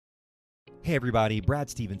Hey everybody, Brad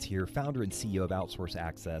Stevens here, founder and CEO of Outsource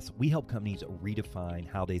Access. We help companies redefine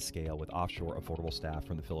how they scale with offshore affordable staff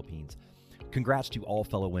from the Philippines. Congrats to all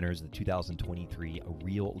fellow winners of the 2023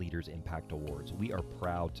 Real Leaders Impact Awards. We are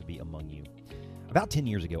proud to be among you. About 10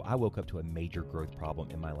 years ago, I woke up to a major growth problem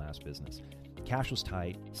in my last business. Cash was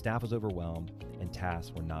tight, staff was overwhelmed, and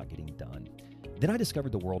tasks were not getting done. Then I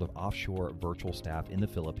discovered the world of offshore virtual staff in the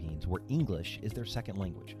Philippines where English is their second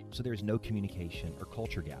language, so there's no communication or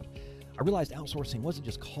culture gap. I realized outsourcing wasn't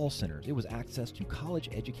just call centers, it was access to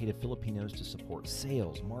college-educated Filipinos to support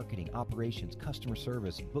sales, marketing, operations, customer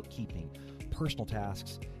service, bookkeeping, personal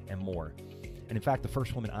tasks, and more. And in fact, the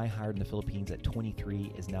first woman I hired in the Philippines at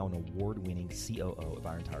 23 is now an award-winning COO of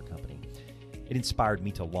our entire company. It inspired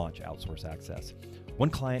me to launch Outsource Access. One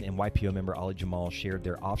client and YPO member, Ali Jamal, shared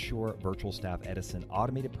their offshore virtual staff Edison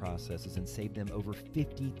automated processes and saved them over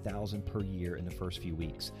 $50,000 per year in the first few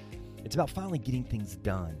weeks. It's about finally getting things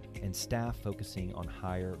done and staff focusing on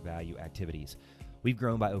higher value activities. We've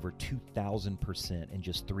grown by over 2,000% in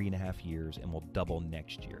just 3.5 years and will double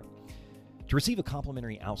next year. To receive a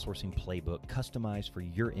complimentary outsourcing playbook customized for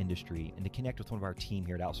your industry and to connect with one of our team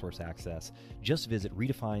here at Outsource Access, just visit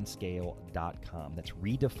redefinescale.com. That's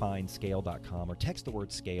redefinescale.com or text the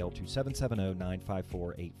word scale to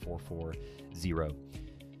 770-954-8440.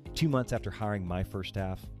 2 months after hiring my first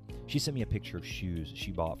staff, she sent me a picture of shoes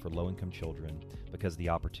she bought for low-income children because of the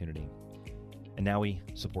opportunity. And now we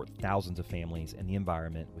support thousands of families and the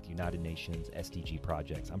environment with United Nations SDG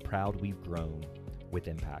projects. I'm proud we've grown with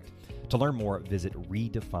impact. To learn more, visit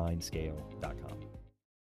redefinescale.com.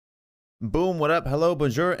 Boom, what up? Hello,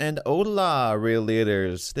 bonjour, and hola, real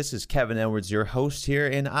leaders. This is Kevin Edwards, your host here,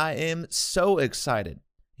 and I am so excited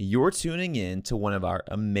you're tuning in to one of our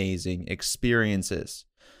amazing experiences.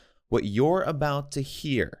 What you're about to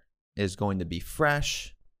hear is going to be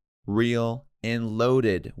fresh, real, and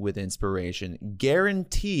loaded with inspiration,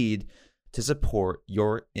 guaranteed to support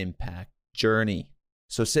your impact journey.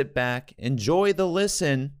 So sit back, enjoy the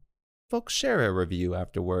listen, folks, share a review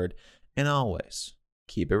afterward, and always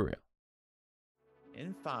keep it real.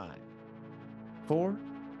 In 5, 4,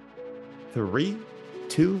 3,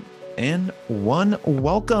 2, and 1,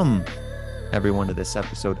 welcome everyone to this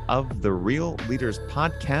episode of the Real Leaders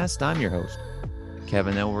Podcast. I'm your host,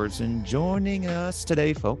 Kevin Edwards, and joining us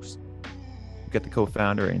today, folks, we've got the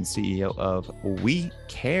co-founder and CEO of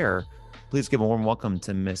WeeCare. Please give a warm welcome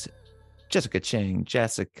to Miss Jessica Chang.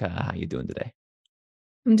 Jessica, how you doing today?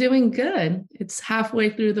 I'm doing good. It's halfway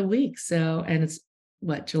through the week, and it's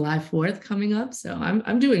July 4th coming up. So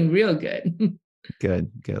I'm doing real good. Good.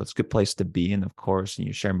 It's a good place to be. And of course,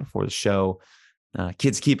 you're sharing before the show,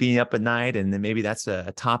 kids keeping you up at night. And then maybe that's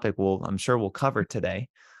a topic I'm sure we'll cover today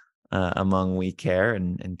among WeeCare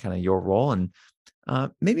and kind of your role. And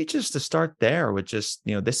maybe just to start there with just,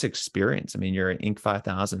 this experience. I mean, you're an Inc.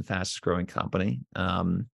 5000 fastest growing company.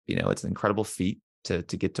 It's an incredible feat to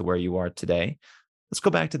get to where you are today. Let's go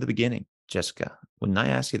back to the beginning, Jessica. When I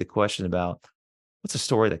ask you the question about what's a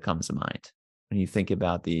story that comes to mind when you think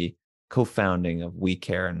about the co-founding of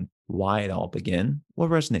WeeCare and why it all began, what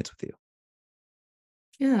resonates with you?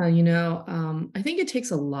 Yeah, I think it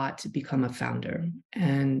takes a lot to become a founder.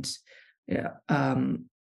 And to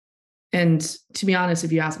be honest,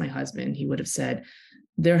 if you ask my husband, he would have said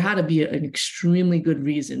there had to be an extremely good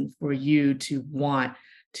reason for you to want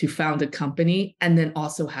to found a company and then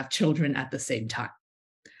also have children at the same time.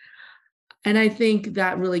 And I think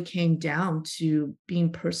that really came down to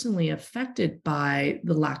being personally affected by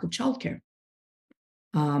the lack of childcare.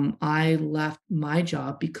 I left my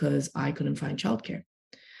job because I couldn't find childcare.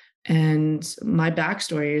 And my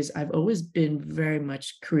backstory is I've always been very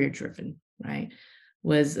much career driven, right?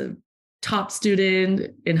 Was a top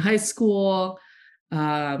student in high school,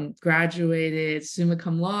 graduated summa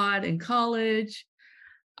cum laude in college.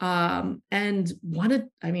 And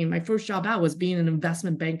my first job out was being an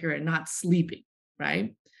investment banker and not sleeping,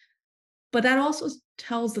 right? But that also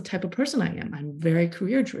tells the type of person I am. I'm very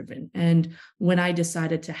career driven. And when I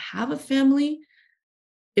decided to have a family,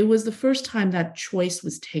 it was the first time that choice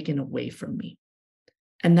was taken away from me.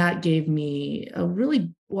 And that gave me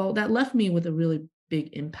that left me with a really big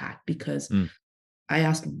impact because I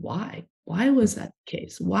asked why? Why was that the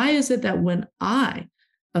case? Why is it that when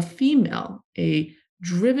a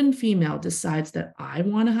driven female decides that I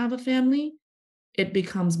want to have a family, it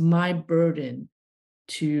becomes my burden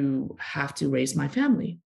to have to raise my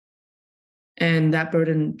family. And that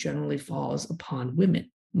generally falls upon women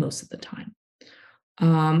most of the time.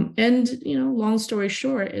 Long story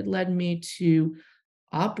short, it led me to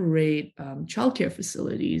operate childcare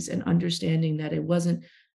facilities and understanding that it wasn't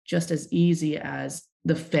just as easy as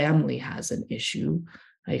the family has an issue.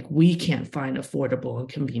 Like, we can't find affordable and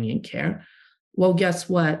convenient care. Well, guess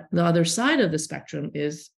what? The other side of the spectrum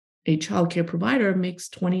is a childcare provider makes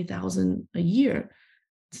 $20,000 a year.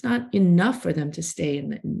 It's not enough for them to stay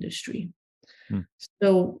in the industry. Hmm.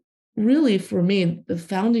 So really, for me, the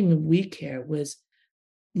founding of WeeCare was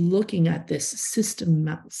looking at this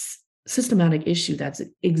systematic issue that's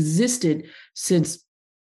existed since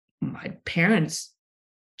my parents'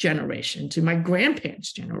 generation to my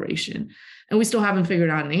grandparents' generation, and we still haven't figured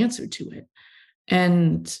out an answer to it.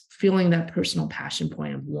 And feeling that personal passion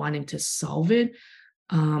point of wanting to solve it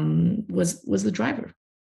was the driver.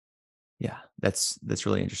 Yeah, that's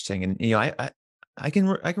really interesting. And I can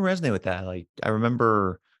resonate with that. Like I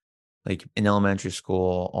remember like in elementary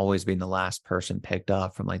school always being the last person picked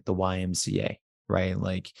up from like the YMCA, right?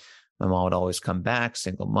 Like my mom would always come back,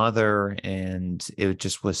 single mother, and it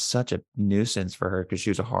just was such a nuisance for her because she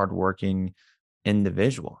was a hardworking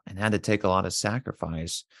individual and had to take a lot of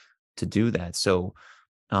sacrifice to do that. So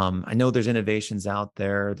I know there's innovations out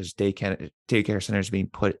there. There's daycare centers being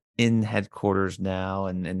put in headquarters now,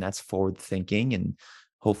 and that's forward thinking. And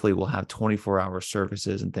hopefully, we'll have 24-hour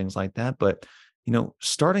services and things like that. But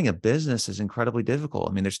starting a business is incredibly difficult.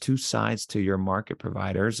 I mean, there's two sides to your market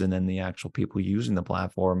providers, and then the actual people using the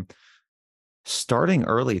platform. Starting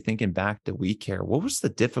early, thinking back to WeCare, what was the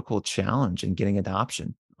difficult challenge in getting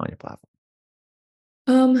adoption on your platform?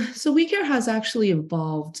 So WeCare has actually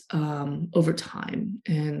evolved over time,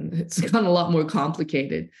 and it's gotten a lot more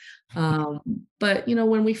complicated. But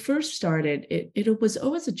when we first started, it was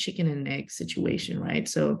always a chicken and egg situation, right?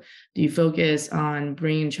 So, do you focus on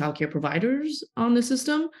bringing childcare providers on the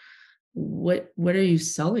system? What are you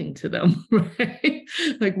selling to them, right?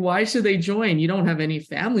 Like, why should they join? You don't have any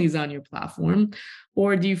families on your platform.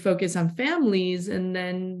 Or do you focus on families and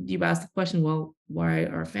then you ask the question, well, why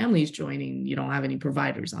are families joining? You don't have any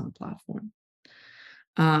providers on the platform.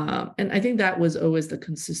 And I think that was always the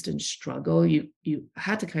consistent struggle. You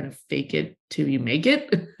had to kind of fake it till you make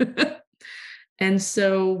it. And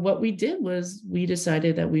so what we did was we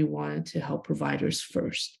decided that we wanted to help providers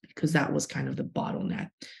first, because that was kind of the bottleneck.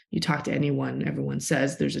 You talk to anyone, everyone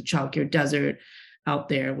says there's a childcare desert out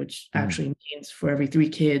there, which actually means for every 3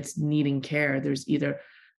 kids needing care, there's either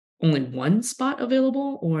only one spot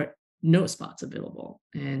available or no spots available.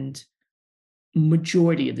 And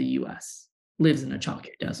majority of the US lives in a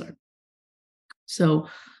childcare desert. So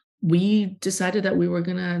we decided that we were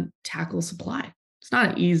going to tackle supply. It's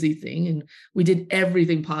not an easy thing. And we did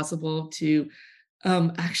everything possible to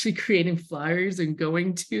actually creating flyers and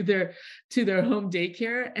going to their home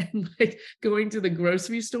daycare and like going to the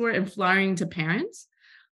grocery store and flyering to parents.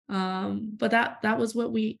 But that was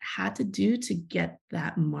what we had to do to get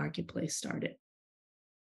that marketplace started.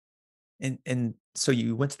 And so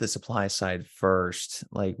you went to the supply side first.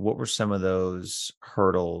 Like, what were some of those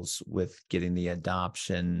hurdles with getting the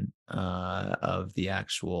adoption of the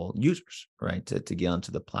actual users, right, to get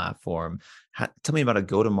onto the platform? Tell me about a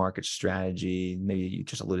go-to-market strategy. Maybe you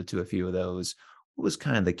just alluded to a few of those. What was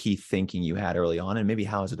kind of the key thinking you had early on, and maybe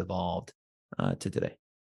how has it evolved to today?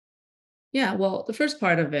 Yeah, well, the first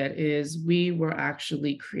part of it is we were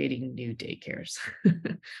actually creating new daycares.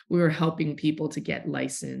 We were helping people to get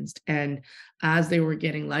licensed. And as they were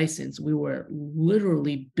getting licensed, we were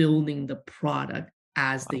literally building the product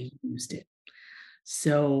as Wow. they used it.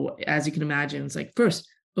 So, as you can imagine, it's like, first,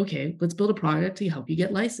 okay, let's build a product to help you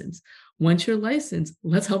get licensed. Once you're licensed,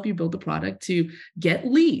 let's help you build a product to get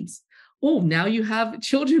leads. Oh, now you have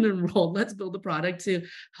children enrolled. Let's build a product to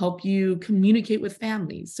help you communicate with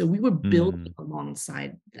families. So we were building Mm,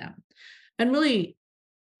 alongside them and really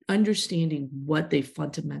understanding what they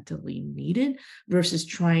fundamentally needed versus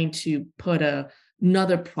trying to put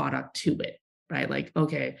another product to it, right? Like,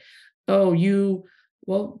 okay,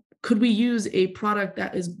 well, could we use a product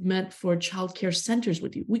that is meant for childcare centers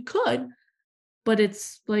with you? We could, but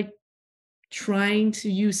it's like trying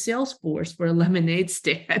to use Salesforce for a lemonade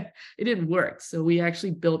stand. It didn't work. So we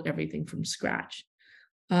actually built everything from scratch.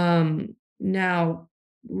 Now,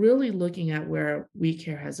 really looking at where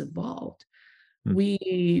WeCare has evolved, mm,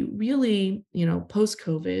 we really, post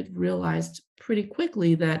COVID, realized pretty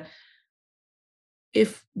quickly that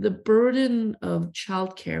if the burden of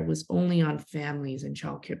childcare was only on families and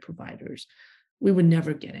childcare providers, we would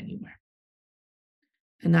never get anywhere.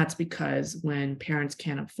 And that's because when parents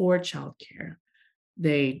can't afford childcare,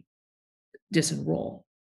 they disenroll,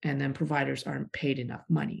 and then providers aren't paid enough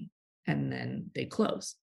money, and then they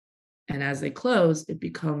close. And as they close, it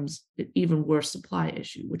becomes an even worse supply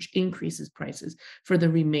issue, which increases prices for the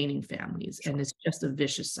remaining families. And sure. it's just a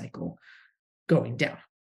vicious cycle going down.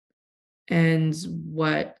 And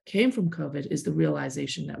what came from COVID is the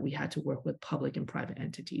realization that we had to work with public and private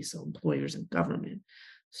entities, so employers and government.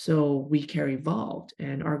 So WeeCare evolved,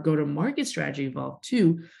 and our go-to-market strategy evolved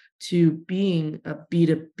too, to being a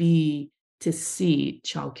B2B to C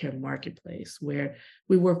childcare marketplace, where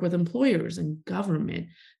we work with employers and government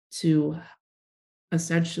to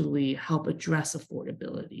essentially help address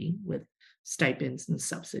affordability with stipends and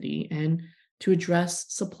subsidy, and to address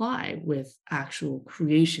supply with actual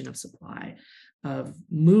creation of supply, of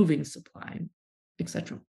moving supply,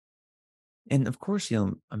 etc. And of course,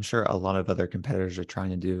 I'm sure a lot of other competitors are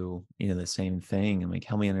trying to do, the same thing. And like,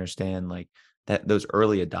 help me understand like that those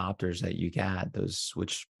early adopters that you got, those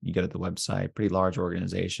which you get at the website, pretty large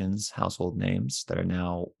organizations, household names that are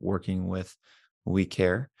now working with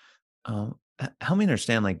WeCare. Help me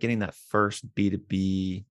understand like getting that first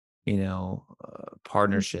B2B,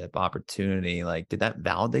 partnership opportunity. Like, did that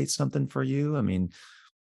validate something for you? I mean,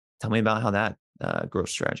 tell me about how that growth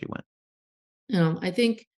strategy went. I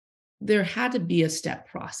think there had to be a step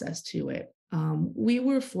process to it. We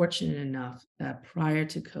were fortunate enough that prior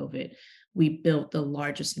to COVID, we built the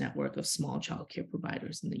largest network of small childcare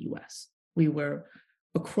providers in the US. We were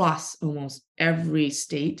across almost every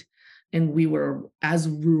state, and we were as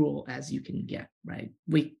rural as you can get, right?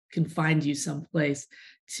 We can find you someplace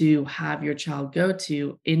to have your child go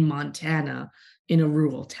to in Montana in a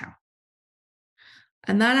rural town.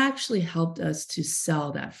 And that actually helped us to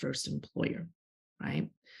sell that first employer, right?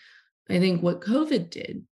 I think what COVID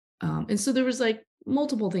did, and so there was like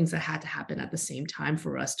multiple things that had to happen at the same time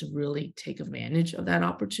for us to really take advantage of that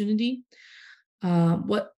opportunity.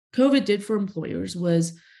 What COVID did for employers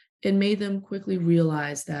was it made them quickly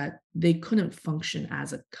realize that they couldn't function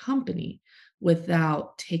as a company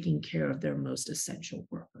without taking care of their most essential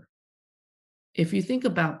worker. If you think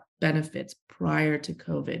about benefits prior to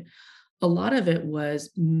COVID, a lot of it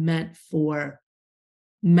was meant for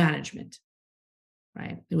management,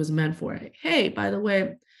 right? It was meant for, hey, by the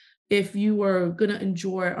way, if you were going to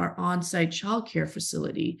enjoy our on-site childcare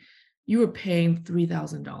facility, you were paying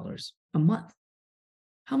 $3,000 a month.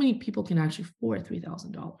 How many people can actually afford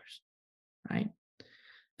 $3,000, right?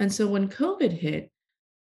 And so when COVID hit,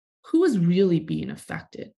 who was really being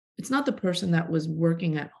affected? It's not the person that was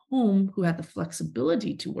working at home who had the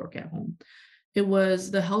flexibility to work at home. It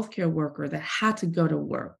was the healthcare worker that had to go to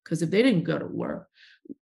work, because if they didn't go to work,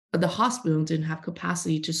 the hospital didn't have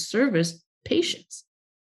capacity to service patients,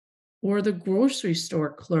 or the grocery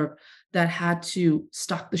store clerk that had to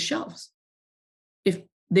stock the shelves. If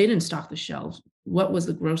they didn't stock the shelves, what was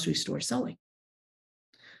the grocery store selling?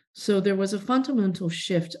 So there was a fundamental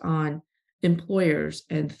shift on employers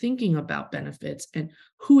and thinking about benefits and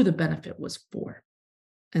who the benefit was for.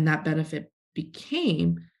 And that benefit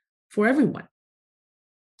became for everyone.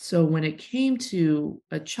 So when it came to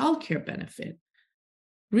a childcare benefit,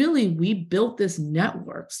 really, we built this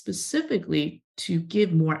network specifically to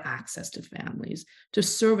give more access to families, to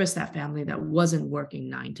service that family that wasn't working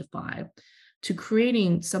 9 to 5, to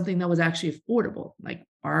creating something that was actually affordable. Like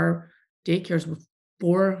our daycares were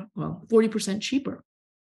 40% cheaper.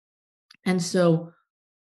 And so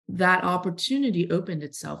that opportunity opened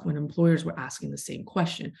itself when employers were asking the same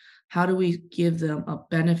question. How do we give them a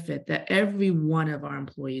benefit that every one of our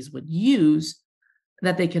employees would use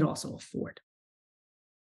that they could also afford?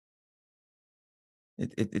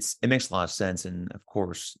 It makes a lot of sense, and of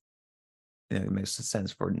course, it makes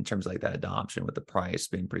sense for in terms of like that adoption with the price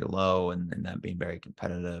being pretty low and that being very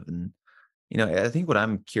competitive. And I think what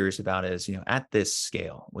I'm curious about is at this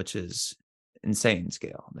scale, which is insane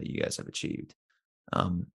scale that you guys have achieved.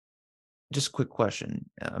 Um, just a quick question.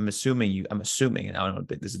 I'm assuming, and I don't know,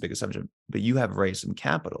 this is a big assumption, but you have raised some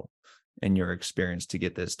capital in your experience to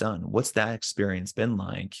get this done. What's that experience been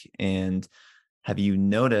like? And have you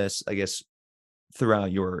noticed, I guess,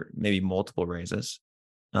 throughout your maybe multiple raises,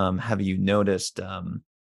 have you noticed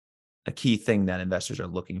a key thing that investors are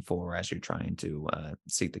looking for as you're trying to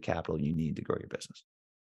seek the capital you need to grow your business?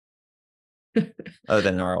 Other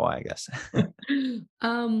than ROI, I guess.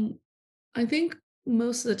 I think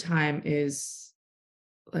most of the time is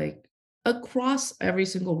like across every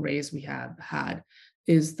single raise we have had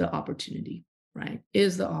is the opportunity, right?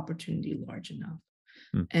 Is the opportunity large enough?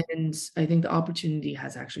 Hmm. And I think the opportunity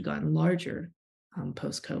has actually gotten larger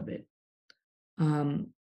post-COVID.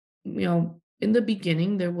 In the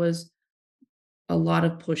beginning, there was a lot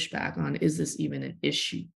of pushback on, is this even an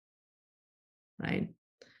issue, right?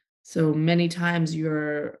 So many times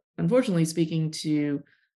you're unfortunately speaking to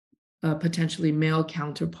potentially male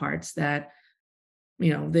counterparts that,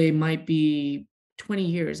 they might be 20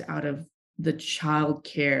 years out of the child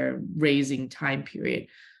care raising time period,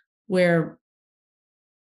 where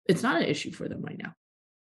it's not an issue for them right now.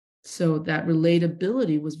 So that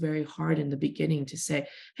relatability was very hard in the beginning to say,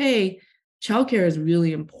 hey, childcare is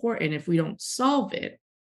really important. If we don't solve it,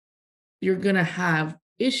 you're going to have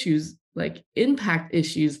issues, like impact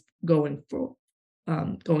issues going forward.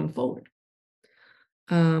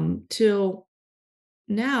 Till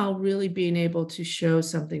now, really being able to show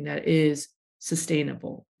something that is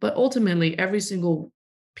sustainable. But ultimately, every single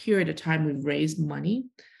period of time we've raised money,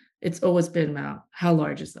 it's always been about how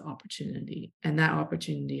large is the opportunity. And that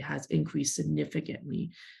opportunity has increased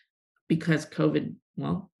significantly because COVID,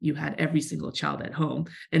 well, you had every single child at home.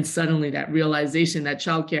 And suddenly that realization that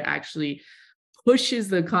childcare actually pushes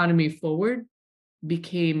the economy forward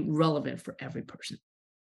became relevant for every person.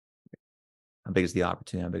 How big is the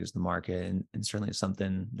opportunity? How big is the market? And certainly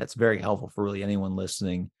something that's very helpful for really anyone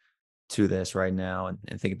listening to this right now,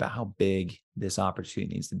 and think about how big this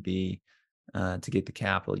opportunity needs to be to get the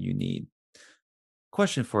capital you need.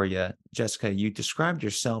 Question for you, Jessica. You described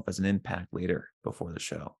yourself as an impact leader before the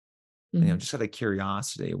show. Just out of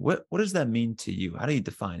curiosity, what does that mean to you? How do you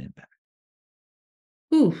define impact?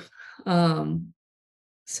 Ooh.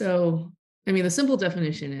 So, I mean, the simple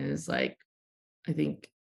definition is like, I think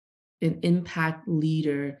an impact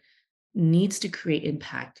leader needs to create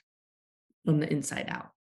impact from the inside out,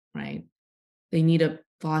 right? They need to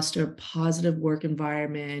foster a positive work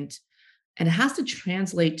environment, and it has to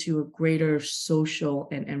translate to a greater social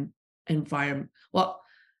and environment. Well,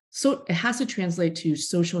 so it has to translate to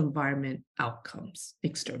social environment outcomes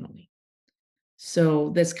externally. So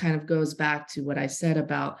this kind of goes back to what I said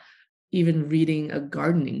about even reading a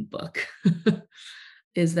gardening book,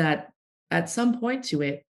 is that at some point to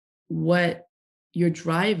it, what you're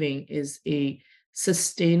driving is a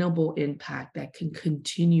sustainable impact that can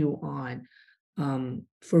continue on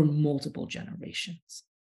for multiple generations.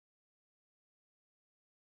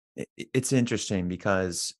 It's interesting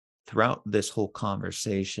because throughout this whole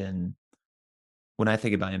conversation, when I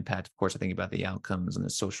think about impact, of course, I think about the outcomes and the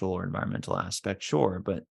social or environmental aspect, sure.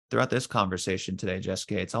 But throughout this conversation today,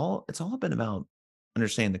 Jessica, it's all been about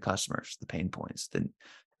understanding the customers, the pain points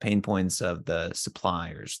of the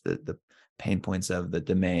suppliers, the pain points of the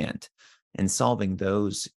demand, and solving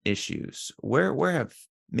those issues. Where have,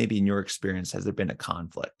 maybe in your experience, has there been a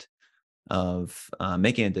conflict of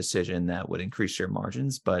making a decision that would increase your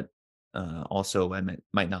margins, but also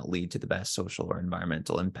might not lead to the best social or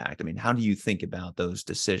environmental impact? I mean, how do you think about those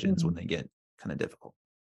decisions when they get kind of difficult?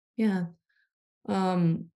 Yeah.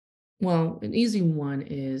 Well, an easy one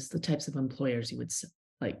is the types of employers you would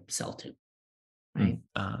sell to, right?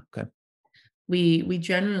 Okay. We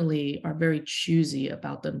generally are very choosy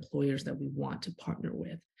about the employers that we want to partner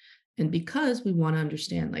with. And because we want to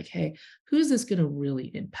understand, like, hey, who is this going to really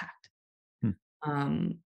impact?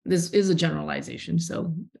 This is a generalization,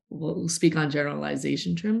 so we'll speak on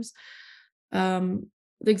generalization terms. The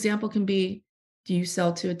example can be, do you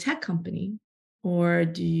sell to a tech company or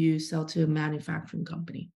do you sell to a manufacturing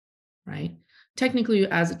company, right? Technically,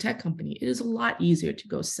 as a tech company, it is a lot easier to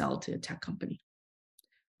go sell to a tech company.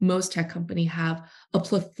 Most tech companies have a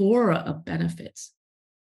plethora of benefits,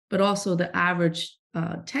 but also the average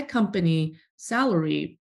tech company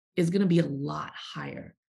salary is going to be a lot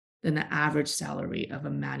higher than the average salary of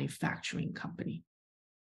a manufacturing company.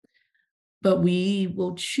 But we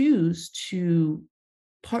will choose to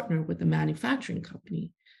partner with the manufacturing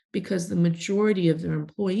company because the majority of their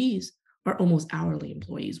employees are almost hourly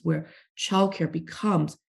employees, where childcare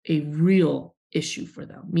becomes a real issue for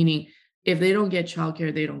them. Meaning, if they don't get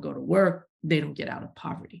childcare, they don't go to work, they don't get out of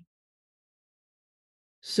poverty.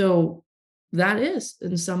 So that is,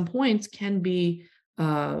 in some points, can be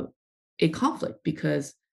a conflict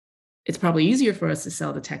because it's probably easier for us to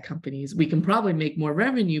sell to tech companies. We can probably make more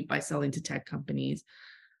revenue by selling to tech companies.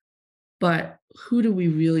 But who do we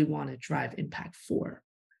really want to drive impact for?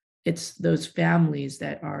 It's those families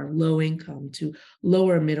that are low income to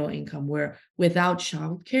lower middle income, where without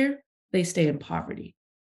childcare, they stay in poverty.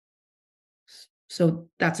 So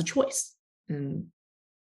that's a choice. And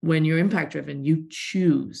when you're impact driven, you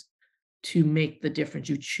choose to make the difference.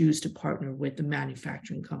 You choose to partner with the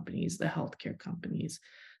manufacturing companies, the healthcare companies,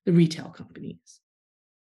 the retail companies.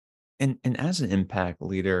 And as an impact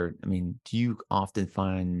leader, I mean, do you often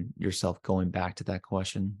find yourself going back to that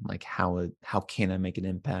question? Like, how can I make an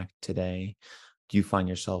impact today? Do you find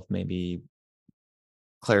yourself maybe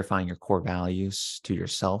clarifying your core values to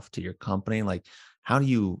yourself, to your company? Like, how do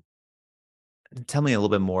you tell me a little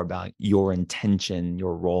bit more about your intention,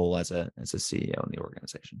 your role as a CEO in the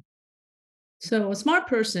organization? So a smart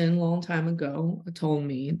person a long time ago told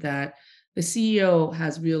me that the CEO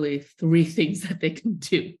has really three things that they can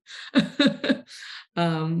do.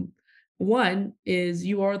 One is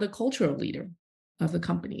you are the cultural leader of the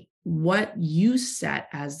company. What you set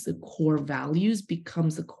as the core values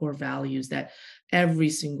becomes the core values that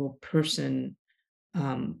every single person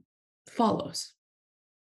follows.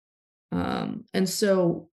 And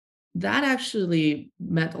so that actually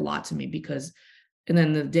meant a lot to me because, and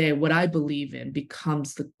then the day, what I believe in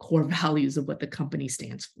becomes the core values of what the company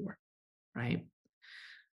stands for, right?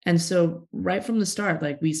 And so right from the start,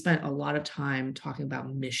 like we spent a lot of time talking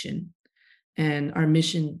about mission, and our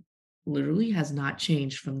mission literally has not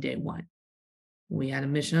changed from day one. We had a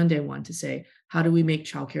mission on day one to say, how do we make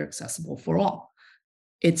childcare accessible for all?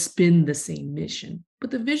 It's been the same mission,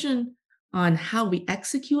 but the vision on how we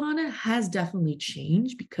execute on it has definitely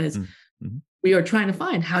changed because Mm-hmm. we are trying to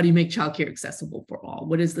find, how do you make childcare accessible for all?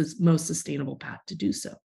 What is the most sustainable path to do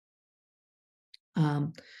so?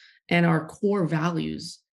 And our core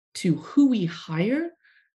values to who we hire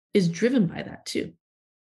is driven by that too.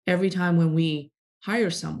 Every time when we hire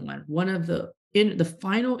someone, one of the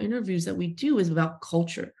final interviews that we do is about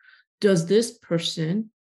culture. Does this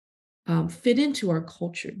person fit into our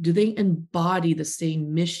culture? Do they embody the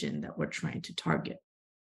same mission that we're trying to target?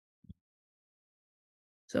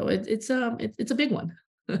 So it's a big one.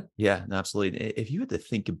 Yeah, absolutely. If you had to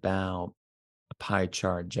think about a pie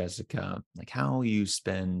chart, Jessica, like how you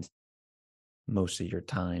spend most of your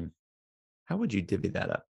time, how would you divvy that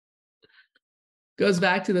up? Goes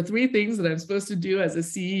back to the three things that I'm supposed to do as a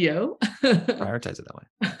CEO. Prioritize it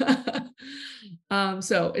that way.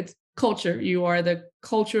 So it's culture. You are the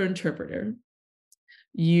culture interpreter.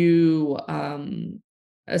 You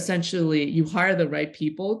essentially you hire the right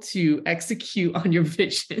people to execute on your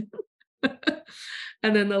vision.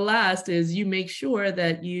 And then the last is you make sure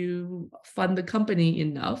that you fund the company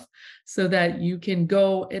enough so that you can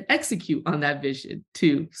go and execute on that vision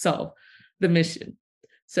to solve the mission.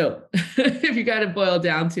 So if you got to boil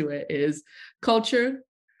down to it, is culture,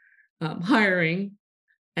 hiring,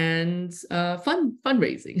 and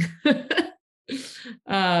fundraising.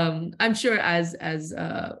 I'm sure as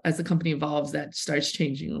the company evolves, that starts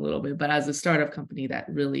changing a little bit. But as a startup company, that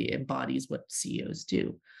really embodies what CEOs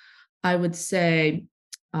do. I would say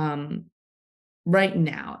right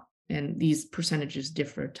now, and these percentages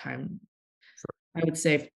differ time. Sure. I would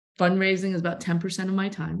say fundraising is about 10% of my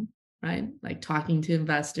time, right? Like talking to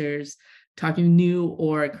investors, talking new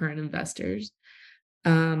or current investors.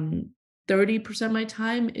 30% of my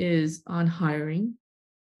time is on hiring,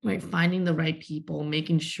 right? Finding the right people,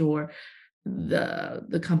 making sure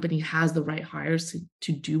the company has the right hires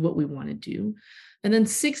to do what we want to do. And then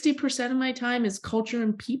 60% of my time is culture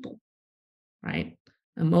and people, right?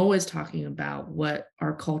 I'm always talking about what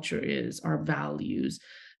our culture is, our values,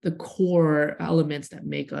 the core elements that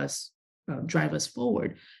make us drive us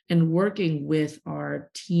forward, and working with our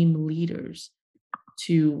team leaders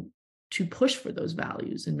to push for those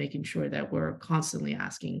values and making sure that we're constantly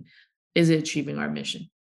asking, is it achieving our mission?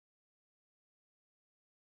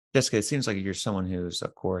 Jessica, it seems like you're someone who's,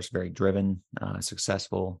 of course, very driven,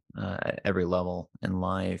 successful at every level in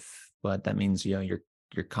life. But that means,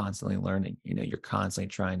 you're constantly learning. You're constantly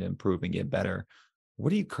trying to improve and get better.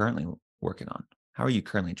 What are you currently working on? How are you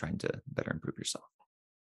currently trying to better improve yourself?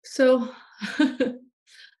 So,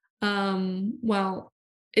 well,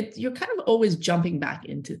 you're kind of always jumping back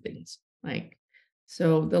into things. Like,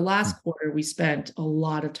 so the Mm. last quarter, we spent a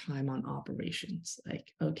lot of time on operations.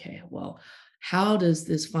 Like, okay, well, how does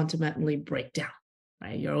this fundamentally break down?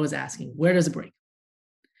 Right? You're always asking, where does it break?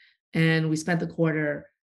 And we spent the quarter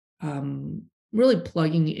really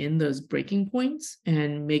plugging in those breaking points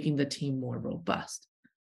and making the team more robust.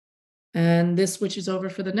 And this switches over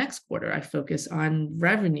for the next quarter. I focus on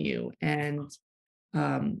revenue and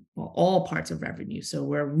all parts of revenue. So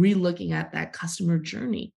we're re-looking at that customer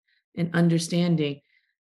journey and understanding,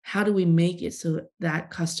 how do we make it so that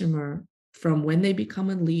customer, from when they become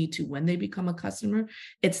a lead to when they become a customer,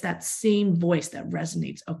 it's that same voice that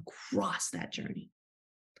resonates across that journey.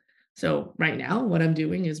 So right now, what I'm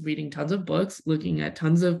doing is reading tons of books, looking at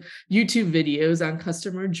tons of YouTube videos on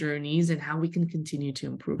customer journeys and how we can continue to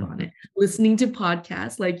improve on it. Listening to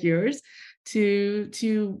podcasts like yours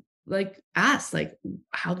to like ask, like,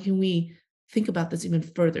 how can we think about this even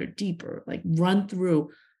further, deeper, like run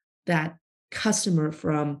through that customer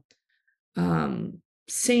from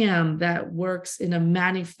Sam that works in a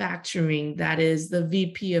manufacturing, that is the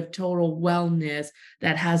VP of total wellness,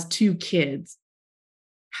 that has 2 kids.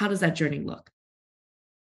 How does that journey look?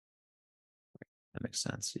 That makes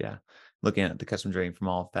sense. Yeah. Looking at the customer journey from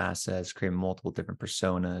all facets, creating multiple different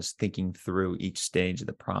personas, thinking through each stage of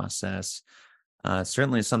the process.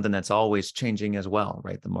 Certainly something that's always changing as well,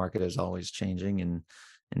 right? The market is always changing, and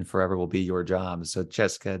and forever will be your job. So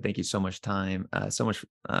Jessica, thank you so much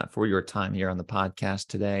for your time here on the podcast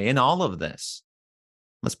today. In all of this,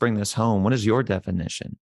 let's bring this home. What is your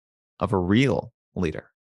definition of a real leader?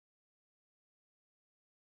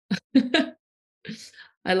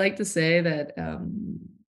 I like to say that,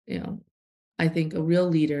 I think a real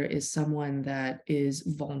leader is someone that is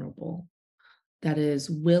vulnerable, that is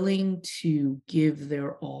willing to give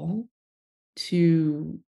their all,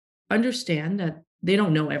 to understand that they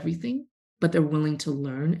don't know everything, but they're willing to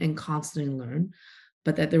learn and constantly learn,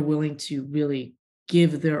 but that they're willing to really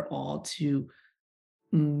give their all to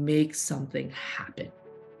make something happen,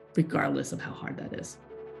 regardless of how hard that is.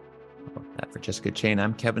 That for Jessica Chang,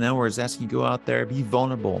 I'm Kevin Edwards, asking you to go out there, be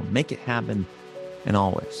vulnerable, make it happen, and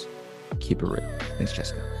always keep it real. Thanks,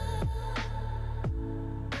 Jessica.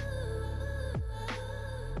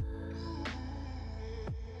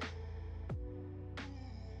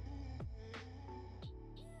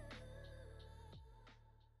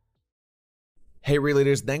 Hey,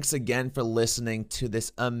 Real-Leaders, thanks again for listening to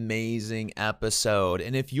this amazing episode.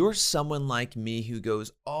 And if you're someone like me who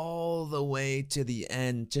goes all the way to the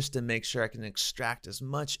end just to make sure I can extract as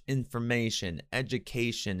much information,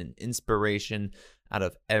 education, and inspiration out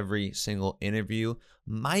of every single interview,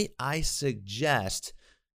 might I suggest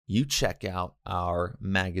you check out our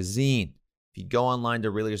magazine. If you go online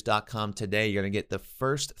to realleaders.com today, you're going to get the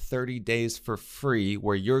first 30 days for free,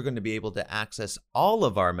 where you're going to be able to access all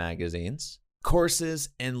of our magazines, courses,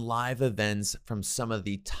 and live events from some of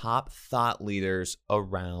the top thought leaders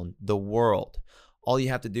around the world. All you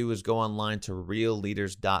have to do is go online to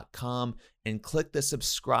realleaders.com and click the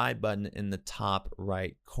subscribe button in the top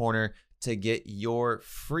right corner to get your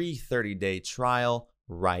free 30-day trial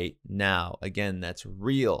right now. Again, that's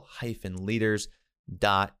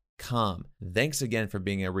real-leaders.com. Thanks again for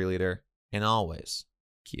being a Real Leader, and always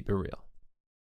keep it real.